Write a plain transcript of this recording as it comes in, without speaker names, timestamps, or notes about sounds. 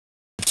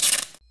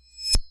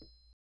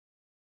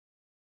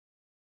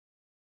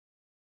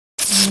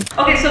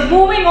Okay, so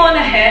moving on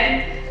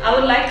ahead, I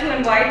would like to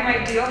invite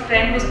my dear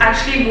friend who's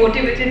actually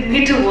motivated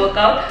me to work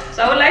out.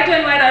 So I would like to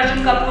invite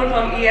Arjun Kapoor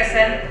from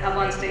ESN up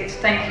on stage.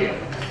 Thank you.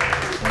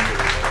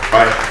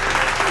 Hi.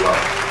 Wow.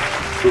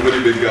 Too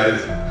many big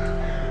guys.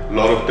 A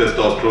lot of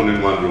testosterone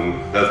in one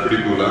room. That's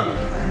pretty cool, huh?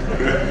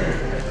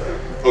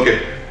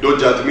 Okay, don't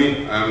judge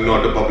me. I'm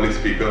not a public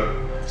speaker.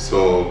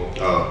 So,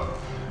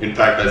 in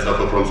fact, I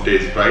suffer from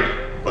stage fright.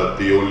 But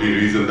the only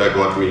reason that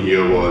got me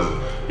here was,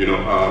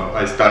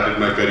 I started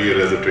my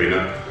career as a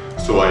trainer.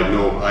 So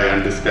I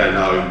understand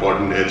how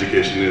important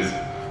education is.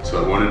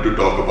 So I wanted to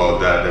talk about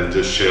that and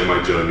just share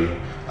my journey.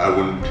 I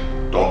wouldn't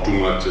talk too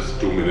much, just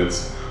 2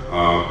 minutes.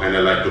 And I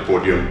like the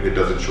podium. It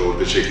doesn't show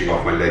the shaking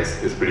of my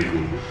legs. It's pretty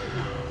cool.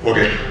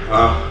 Okay,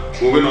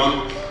 moving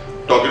on.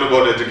 Talking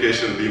about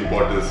education, the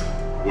importance.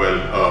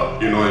 Well,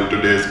 in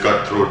today's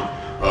cutthroat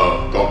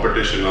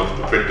competition of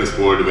the fitness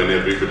world, when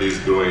everybody's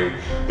growing,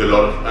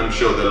 I'm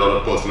sure there are a lot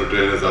of personal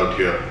trainers out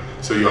here.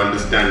 So you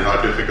understand how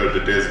difficult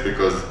it is,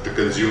 because the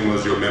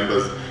consumers, your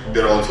members,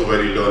 they're also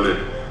very learned.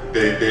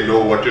 They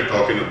know what you're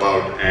talking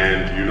about,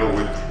 and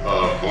with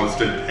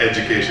constant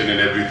education and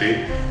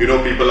everything,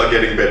 people are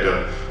getting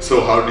better. So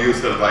how do you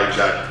survive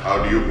that?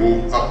 How do you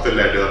move up the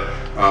ladder?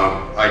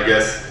 I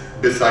guess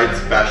besides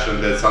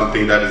passion, there's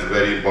something that is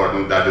very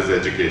important, that is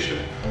education.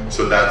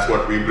 So that's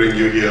what we bring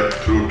you here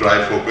through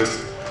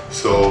Trifocus.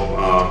 So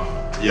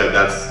yeah,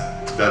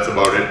 that's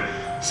about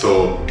it.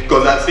 So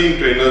because I've seen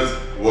trainers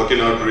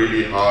working out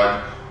really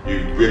hard.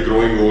 We're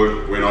growing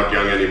old, we're not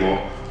young anymore.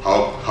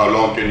 How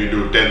long can you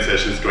do 10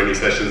 sessions, 20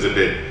 sessions a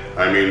day?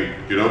 I mean,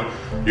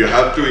 you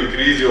have to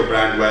increase your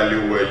brand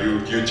value where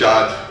you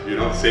charge,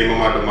 same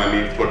amount of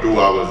money for 2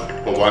 hours,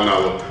 for 1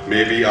 hour.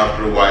 Maybe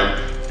after a while,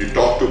 you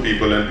talk to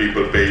people and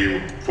people pay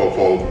you for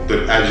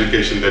the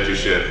education that you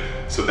share.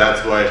 So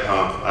that's why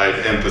I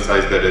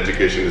emphasize that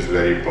education is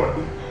very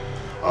important.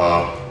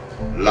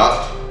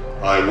 Last,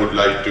 I would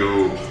like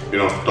to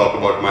talk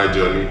about my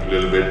journey a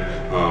little bit.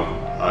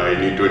 I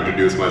need to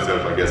introduce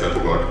myself, I guess I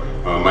forgot.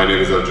 My name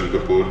is Arjun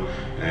Kapoor,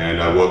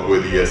 and I work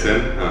with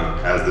ESN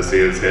as the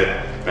sales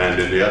head, Pan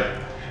India.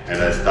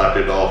 And I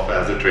started off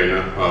as a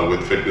trainer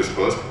with Fitness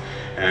First.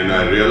 And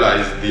I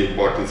realized the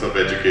importance of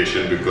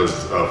education, because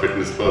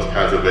Fitness First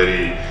has a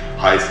very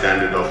high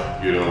standard of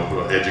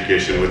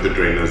education with the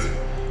trainers.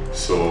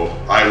 So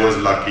I was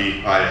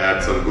lucky. I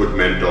had some good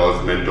mentors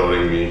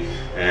mentoring me,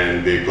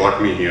 and they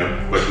got me here.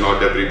 But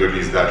not everybody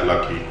is that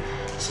lucky.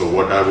 So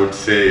what I would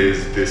say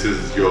is, this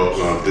is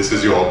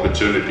your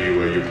opportunity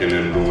where you can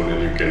enroll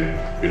and you can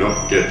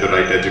get the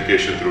right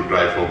education through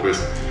Trifocus.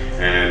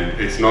 And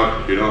it's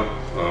not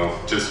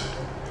just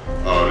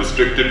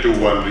restricted to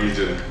one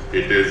region.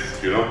 It is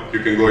you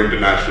can go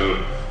international,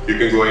 you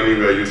can go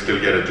anywhere, you still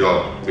get a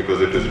job,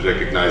 because it is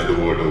recognized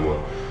the world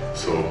over.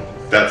 So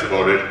that's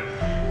about it.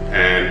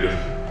 And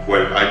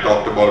well, I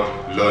talked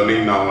about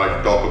learning, now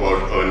I talk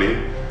about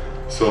earning.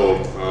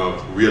 So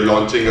we are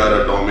launching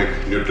our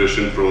Atomic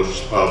Nutrition Pro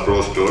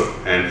store,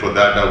 and for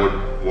that I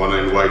would want to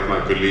invite my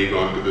colleague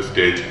onto the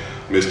stage,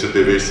 Mr.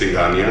 Devesh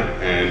Singhania,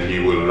 and he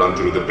will run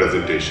through the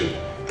presentation.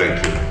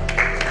 Thank you.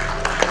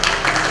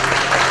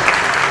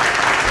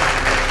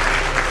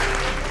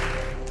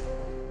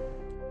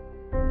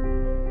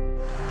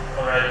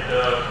 Alright,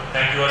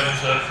 thank you Arjun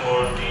sir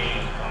for the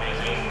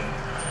amazing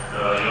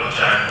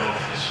chat of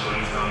his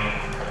story coming.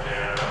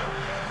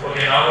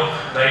 Okay, now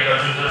like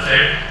Arjun sir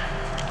said,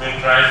 in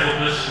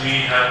Trifocus,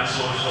 we have the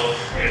source of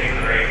getting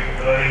the right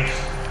earnings.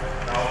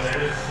 Now let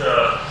us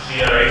see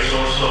a right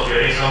source of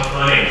getting some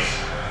earnings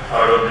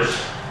out of this.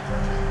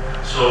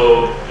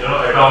 So,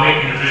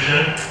 Atomic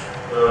Nutrition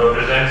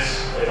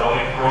presents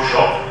Atomic Pro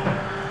Shop.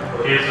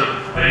 Okay, it's a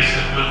very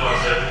simple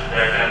concept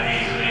that can be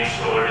easily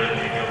installed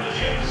in any of the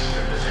gyms,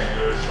 fitness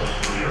centers, or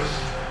studios.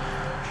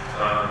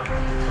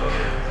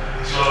 Okay,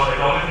 so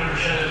Atomic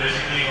Nutrition is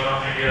basically one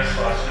of India's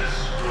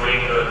fastest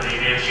growing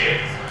retail chain,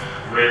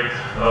 with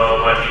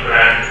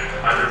multi-brand,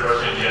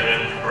 100%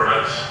 genuine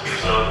products to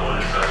serve all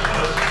its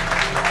customers.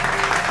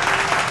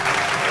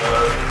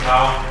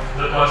 Now,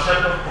 the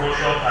concept of Pro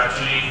Shop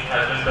actually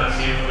has been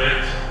conceived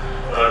with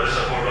the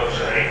support of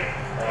Jai.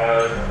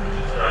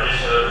 Rajesh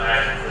sir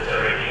and the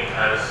Jai team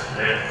has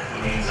led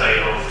to the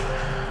insight of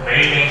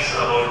many things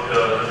about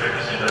the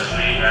fitness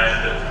industry,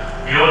 and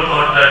we all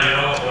thought that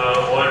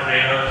all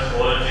trainers,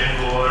 all gym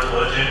goers,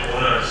 all gym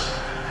owners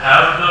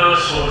have the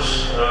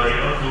source,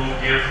 to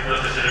give the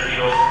facility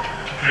of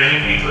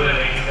training people and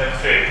making them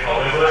fit.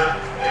 However,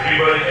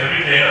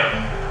 every trainer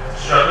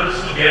struggles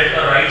to get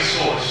a right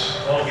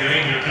source of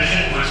giving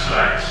nutrition to his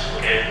clients.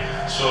 Okay,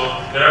 so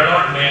there are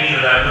not many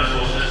reliable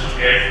sources to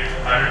get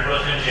 100%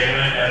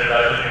 genuine and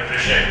reliable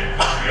nutrition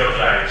to your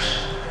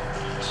clients.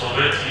 So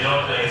with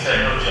the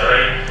insight of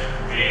Jai,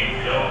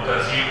 we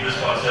conceived this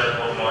concept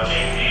of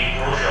launching the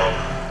Pro Shop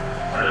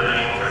under the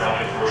name of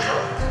Atomic Pro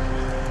Shop.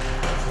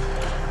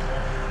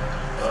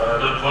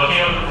 The working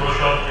of the Pro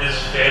Shop is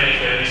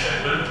fairly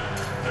simple.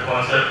 The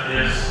concept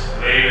is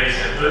very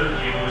simple.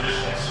 You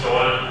just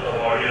install a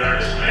modular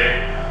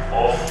display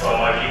of a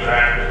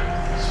multi-brand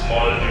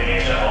small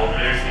miniature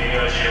outlet in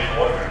your gym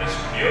or fitness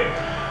studio.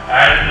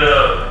 And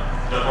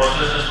the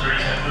process is pretty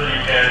simple.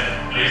 You can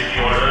place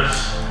the orders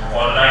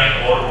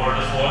online or over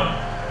the phone.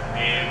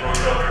 The Pro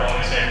Shop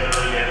Atomic Center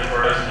will get the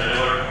products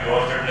delivered to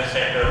your fitness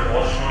center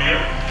or studio,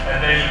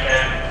 and then you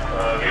can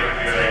give it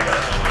to your end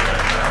customers and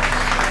clients.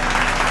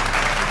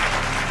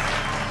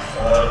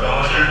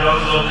 Commercial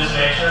terms of this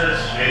venture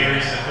is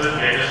very simple.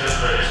 Get us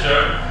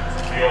registered.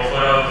 We offer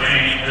a very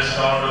deep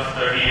discount of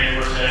 38%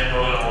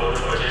 on all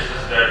the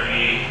purchases that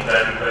you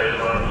guys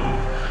want to do.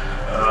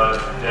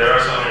 There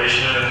are some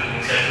additional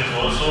incentives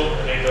also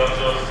in terms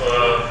of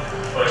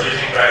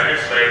purchasing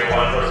brackets, like 1%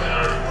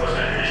 or 2%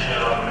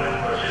 additional on minimum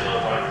purchase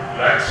of 1 to 2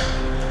 lakhs.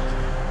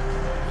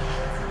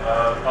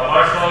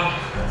 Apart from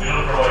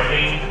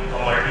providing a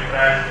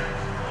multi-brand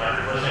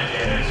 100%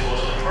 genuine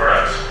source of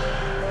products,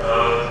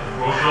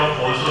 ProShop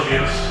also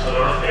gives a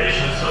lot of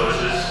additional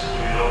services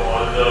to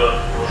all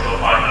the ProShop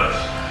partners.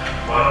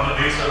 One of the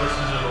big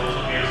services it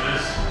also gives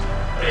is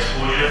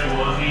exposure to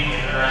all the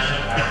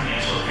international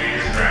athletes of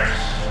various brands.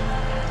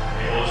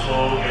 It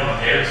also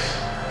helps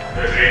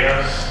the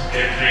trainers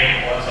get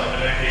trained on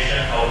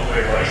supplementation, how to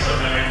advise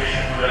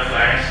supplementation to their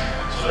clients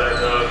so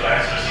that the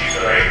clients receive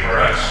the right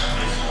products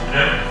which suit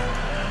them.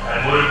 And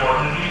more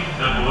importantly,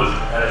 the goal,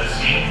 as you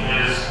see,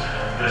 is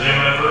the gym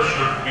members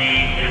should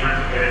be able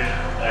to get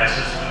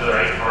access to the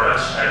right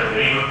products at a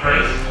very good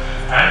price,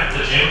 and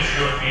the gym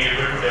should be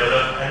able to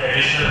develop an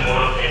additional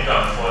mode of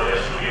income for their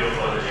studio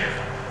for the gym.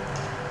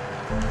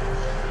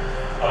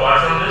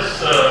 Apart from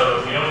this,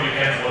 you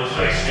can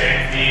also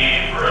extend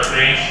the product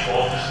range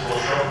of this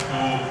ProShop to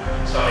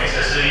some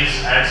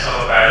accessories and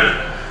some apparel.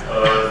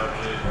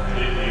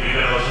 You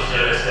can also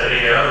sell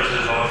Esteria, which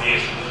is one of the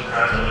exclusive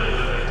brands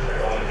available at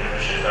Atomic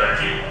Nutrition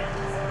currently.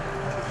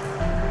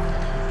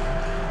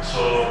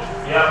 So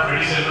yeah,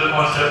 pretty simple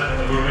concept,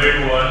 a good way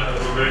to earn, a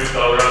good way to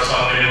cover up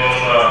some minimum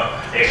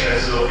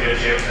expenses of your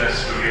gyms and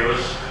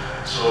studios.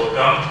 So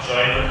come,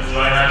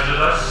 join hands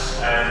with us,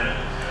 and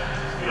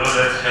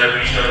let's help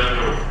each other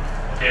grow.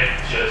 Okay,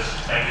 cheers.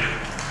 Thank you.